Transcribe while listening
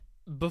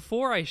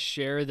Before I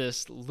share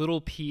this little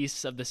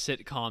piece of the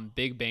sitcom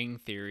Big Bang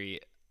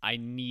Theory, I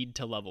need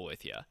to level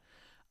with you.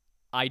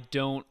 I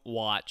don't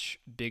watch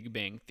Big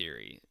Bang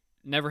Theory.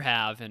 Never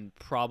have, and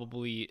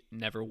probably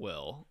never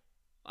will.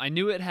 I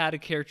knew it had a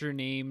character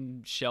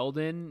named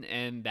Sheldon,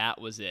 and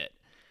that was it.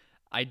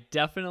 I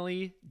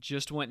definitely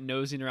just went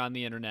nosing around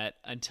the internet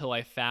until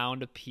I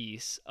found a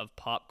piece of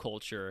pop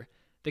culture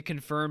that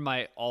confirmed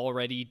my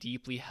already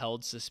deeply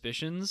held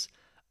suspicions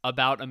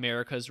about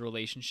America's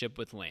relationship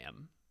with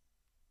lamb.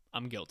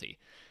 I'm guilty.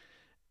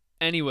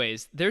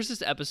 Anyways, there's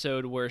this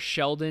episode where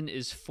Sheldon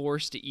is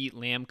forced to eat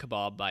lamb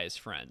kebab by his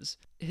friends.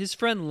 His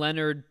friend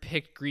Leonard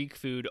picked Greek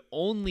food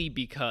only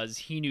because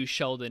he knew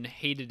Sheldon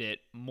hated it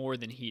more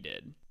than he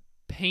did.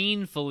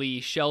 Painfully,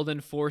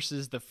 Sheldon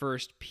forces the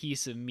first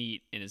piece of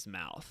meat in his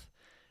mouth.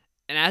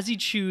 And as he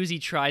chews, he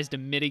tries to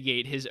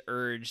mitigate his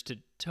urge to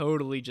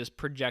totally just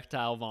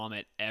projectile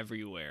vomit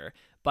everywhere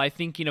by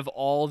thinking of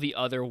all the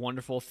other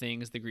wonderful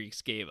things the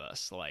Greeks gave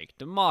us, like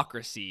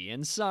democracy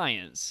and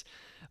science.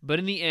 But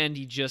in the end,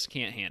 he just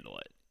can't handle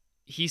it.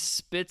 He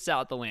spits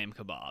out the lamb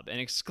kebab and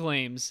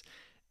exclaims,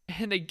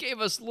 "And they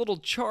gave us little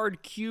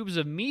charred cubes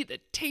of meat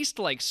that taste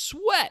like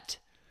sweat!"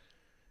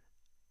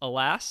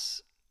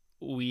 Alas,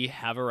 we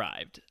have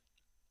arrived.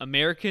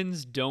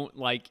 Americans don't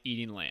like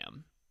eating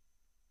lamb.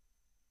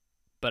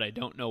 But I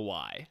don't know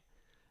why.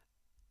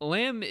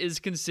 Lamb is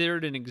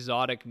considered an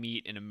exotic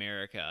meat in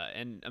America,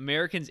 and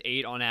Americans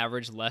ate on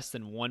average less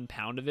than 1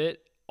 pound of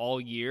it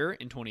all year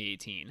in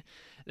 2018.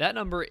 That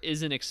number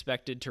isn't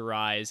expected to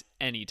rise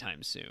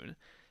anytime soon.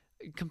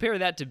 Compare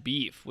that to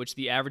beef, which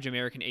the average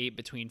American ate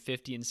between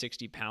 50 and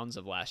 60 pounds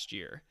of last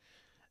year.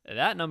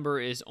 That number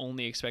is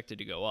only expected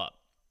to go up.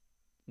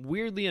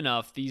 Weirdly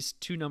enough, these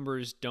two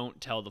numbers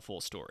don't tell the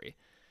full story.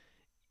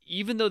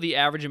 Even though the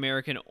average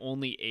American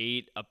only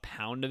ate 1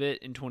 pound of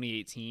it in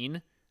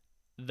 2018,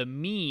 the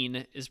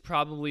mean is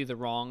probably the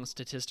wrong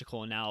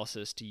statistical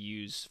analysis to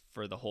use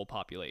for the whole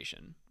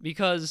population.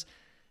 Because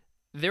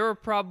there are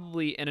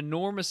probably an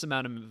enormous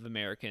amount of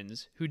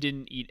Americans who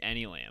didn't eat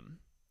any lamb.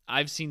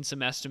 I've seen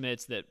some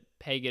estimates that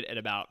peg it at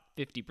about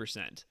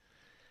 50%.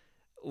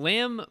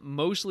 Lamb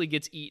mostly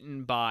gets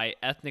eaten by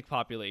ethnic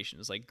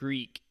populations like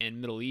Greek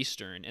and Middle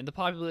Eastern, and the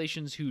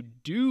populations who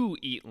do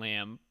eat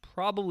lamb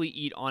probably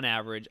eat on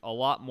average a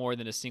lot more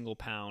than a single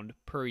pound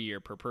per year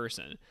per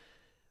person.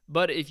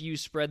 But if you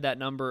spread that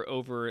number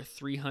over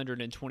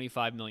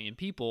 325 million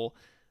people,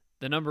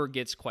 the number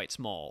gets quite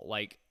small,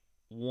 like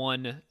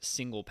 1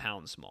 single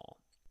pound small.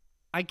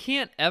 I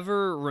can't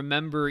ever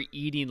remember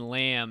eating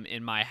lamb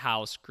in my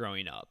house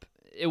growing up.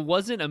 It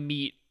wasn't a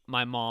meat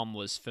my mom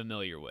was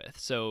familiar with,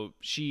 so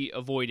she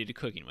avoided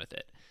cooking with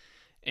it.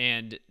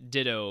 And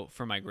ditto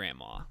for my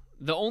grandma.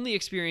 The only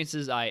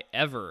experiences I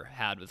ever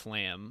had with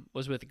lamb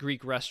was with a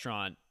Greek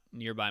restaurant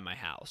nearby my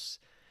house.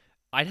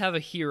 I'd have a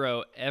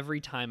hero every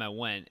time I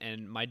went,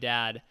 and my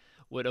dad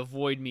would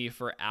avoid me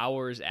for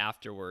hours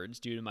afterwards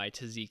due to my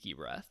tzatziki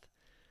breath.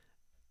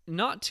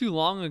 Not too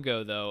long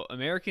ago, though,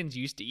 Americans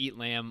used to eat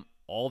lamb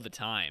all the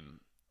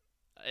time.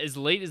 As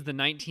late as the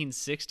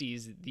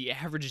 1960s, the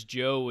average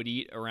Joe would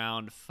eat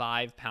around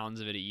 5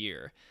 pounds of it a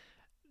year.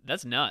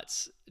 That's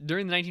nuts.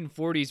 During the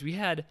 1940s, we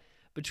had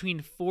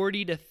between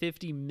 40 to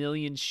 50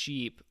 million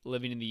sheep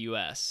living in the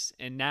U.S.,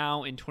 and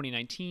now in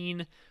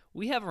 2019,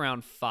 we have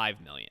around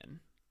 5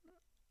 million.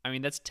 I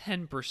mean, that's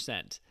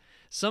 10%.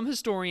 Some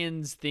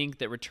historians think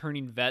that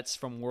returning vets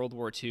from World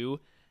War II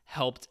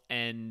helped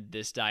end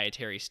this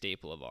dietary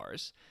staple of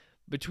ours.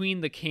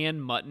 Between the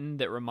canned mutton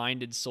that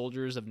reminded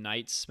soldiers of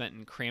nights spent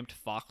in cramped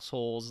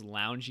foxholes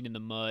lounging in the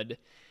mud,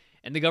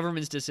 and the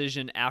government's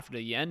decision after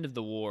the end of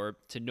the war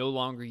to no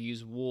longer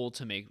use wool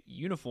to make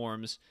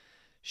uniforms,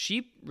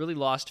 sheep really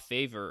lost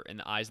favor in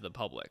the eyes of the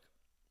public.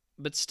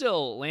 But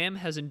still, lamb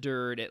has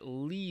endured at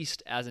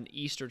least as an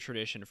Easter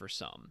tradition for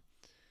some.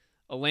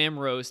 A lamb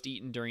roast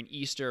eaten during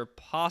Easter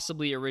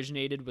possibly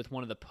originated with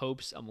one of the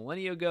popes a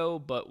millennia ago,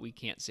 but we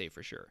can't say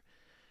for sure.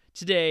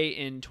 Today,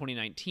 in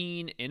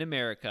 2019, in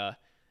America,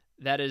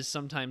 that is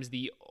sometimes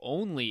the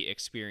only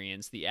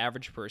experience the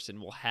average person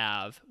will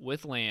have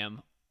with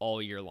lamb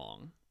all year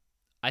long.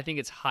 I think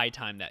it's high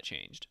time that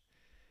changed.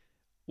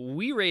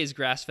 We raise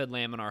grass-fed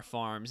lamb on our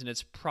farms, and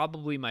it's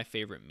probably my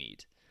favorite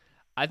meat.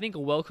 I think a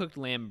well-cooked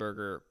lamb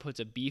burger puts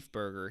a beef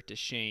burger to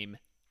shame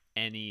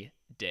any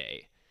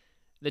day.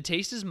 The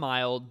taste is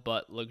mild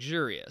but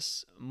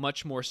luxurious,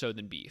 much more so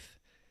than beef.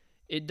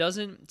 It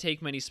doesn't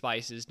take many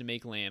spices to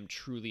make lamb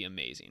truly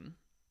amazing.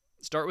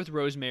 Start with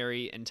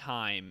rosemary and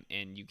thyme,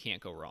 and you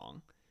can't go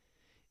wrong.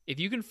 If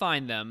you can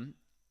find them,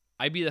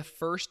 I'd be the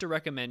first to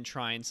recommend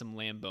trying some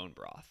lamb bone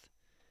broth.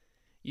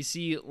 You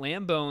see,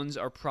 lamb bones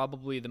are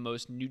probably the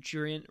most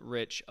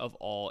nutrient-rich of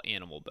all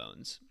animal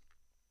bones.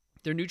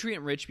 They're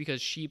nutrient-rich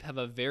because sheep have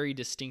a very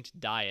distinct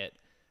diet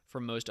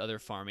from most other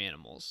farm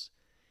animals.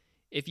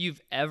 If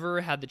you've ever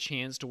had the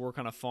chance to work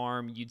on a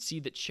farm, you'd see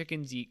that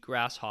chickens eat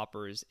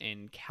grasshoppers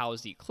and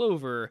cows eat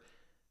clover,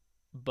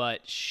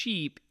 but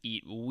sheep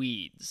eat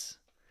weeds.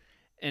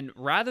 And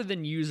rather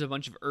than use a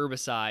bunch of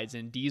herbicides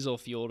and diesel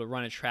fuel to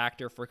run a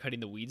tractor for cutting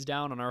the weeds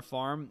down on our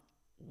farm,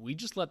 we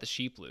just let the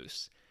sheep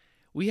loose.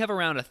 We have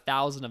around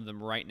 1,000 of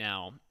them right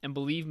now, and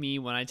believe me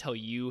when I tell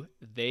you,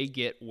 they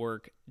get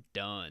work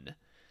done.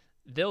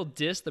 They'll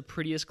diss the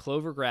prettiest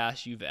clover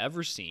grass you've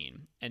ever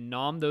seen and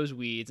nom those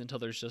weeds until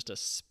there's just a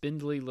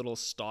spindly little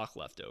stalk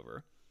left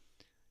over.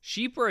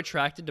 Sheep are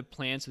attracted to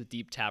plants with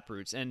deep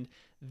taproots, and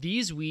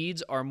these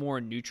weeds are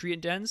more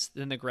nutrient dense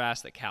than the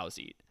grass that cows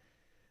eat.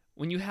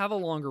 When you have a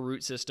longer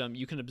root system,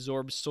 you can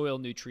absorb soil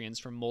nutrients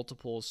from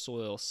multiple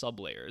soil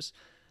sublayers,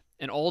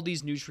 and all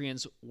these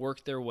nutrients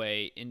work their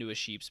way into a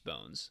sheep's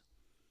bones.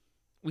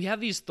 We have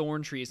these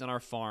thorn trees on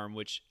our farm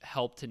which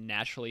help to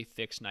naturally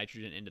fix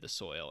nitrogen into the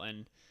soil,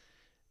 and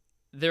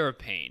they're a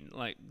pain,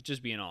 like,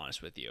 just being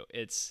honest with you.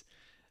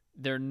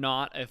 They're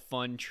not a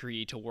fun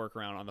tree to work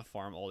around on the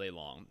farm all day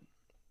long.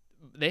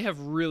 They have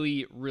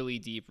really, really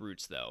deep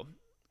roots, though.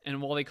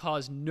 And while they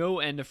cause no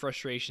end of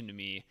frustration to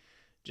me,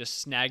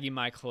 just snagging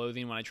my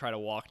clothing when I try to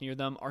walk near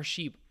them, our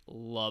sheep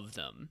love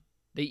them.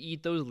 They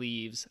eat those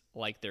leaves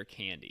like they're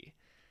candy.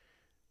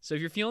 So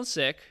if you're feeling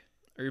sick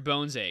or your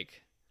bones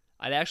ache,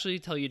 I'd actually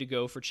tell you to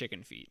go for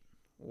chicken feet.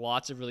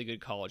 Lots of really good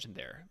collagen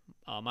there.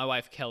 My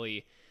wife,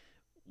 Kelly,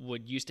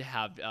 used to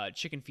have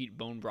chicken feet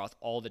bone broth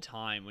all the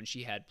time when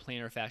she had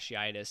plantar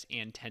fasciitis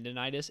and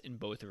tendonitis in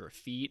both of her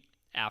feet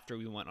after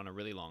we went on a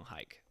really long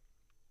hike.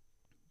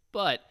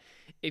 But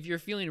if you're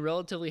feeling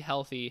relatively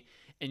healthy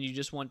and you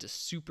just want to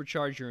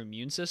supercharge your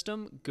immune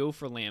system, go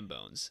for lamb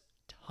bones.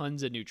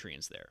 Tons of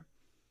nutrients there.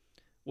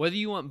 Whether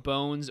you want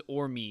bones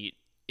or meat,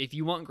 if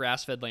you want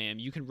grass-fed lamb,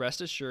 you can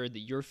rest assured that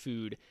your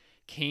food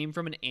came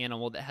from an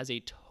animal that has a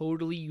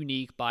totally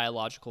unique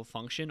biological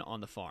function on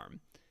the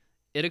farm.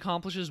 It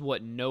accomplishes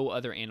what no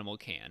other animal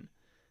can.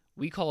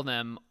 We call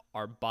them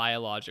our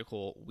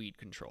biological weed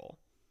control.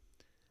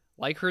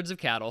 Like herds of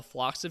cattle,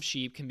 flocks of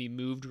sheep can be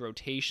moved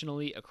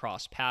rotationally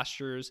across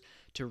pastures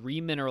to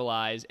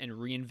remineralize and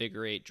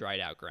reinvigorate dried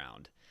out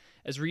ground.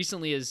 As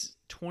recently as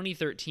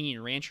 2013,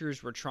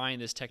 ranchers were trying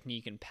this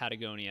technique in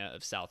Patagonia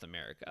of South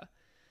America.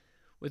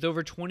 With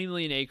over 20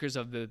 million acres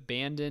of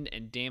abandoned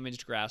and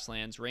damaged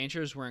grasslands,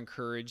 ranchers were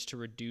encouraged to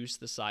reduce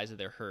the size of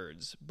their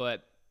herds,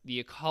 but the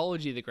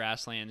ecology of the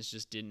grasslands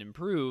just didn't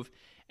improve,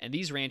 and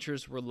these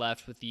ranchers were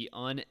left with the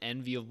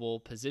unenviable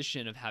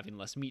position of having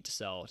less meat to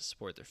sell to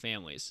support their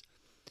families.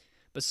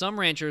 But some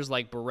ranchers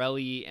like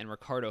Borelli and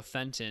Ricardo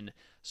Fenton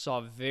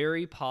saw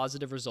very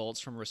positive results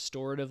from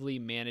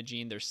restoratively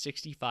managing their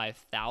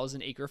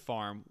 65,000-acre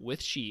farm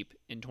with sheep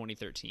in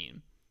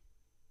 2013.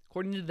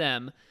 According to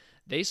them,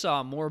 they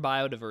saw more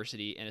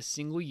biodiversity in a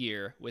single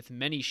year with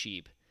many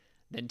sheep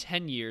than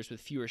 10 years with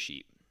fewer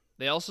sheep.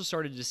 They also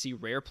started to see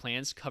rare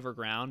plants cover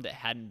ground that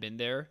hadn't been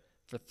there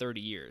for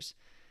 30 years.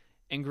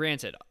 And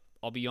granted,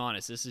 I'll be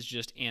honest, this is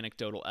just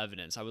anecdotal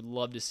evidence. I would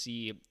love to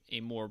see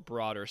a more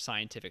broader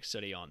scientific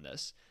study on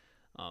this.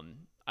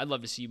 I'd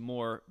love to see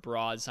more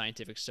broad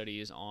scientific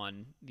studies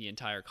on the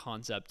entire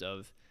concept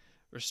of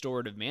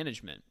restorative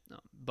management.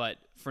 But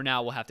for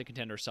now, we'll have to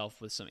content ourselves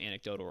with some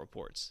anecdotal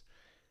reports.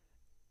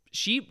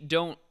 Sheep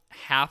don't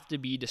have to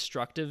be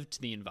destructive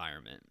to the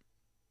environment.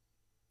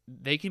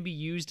 They can be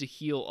used to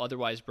heal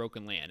otherwise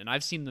broken land, and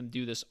I've seen them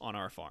do this on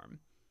our farm.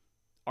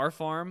 Our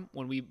farm,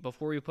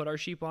 before we put our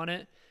sheep on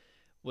it,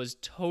 was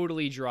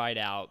totally dried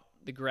out.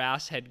 The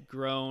grass had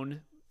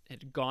grown,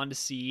 had gone to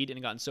seed,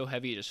 and gotten so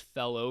heavy it just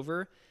fell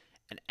over.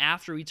 And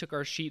after we took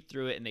our sheep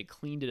through it and they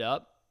cleaned it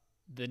up,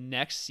 the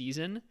next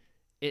season,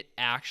 it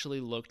actually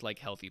looked like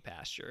healthy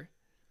pasture.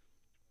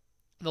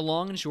 The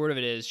long and short of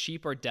it is,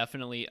 sheep are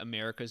definitely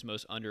America's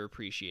most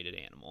underappreciated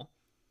animal.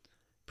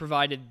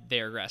 Provided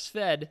they're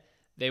grass-fed,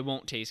 they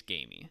won't taste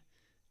gamey.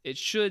 It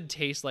should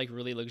taste like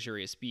really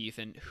luxurious beef,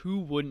 and who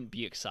wouldn't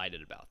be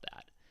excited about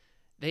that?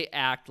 They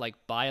act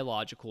like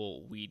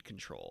biological weed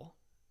control,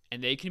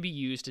 and they can be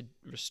used to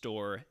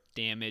restore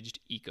damaged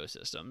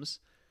ecosystems.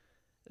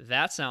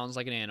 That sounds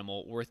like an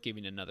animal worth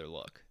giving another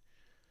look.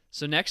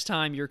 So next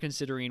time you're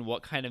considering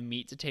what kind of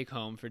meat to take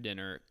home for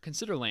dinner,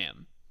 consider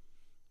lamb.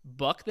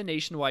 Buck the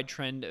nationwide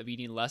trend of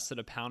eating less than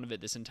a pound of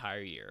it this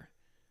entire year.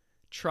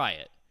 Try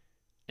it,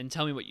 and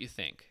tell me what you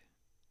think.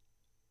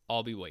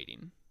 I'll be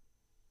waiting.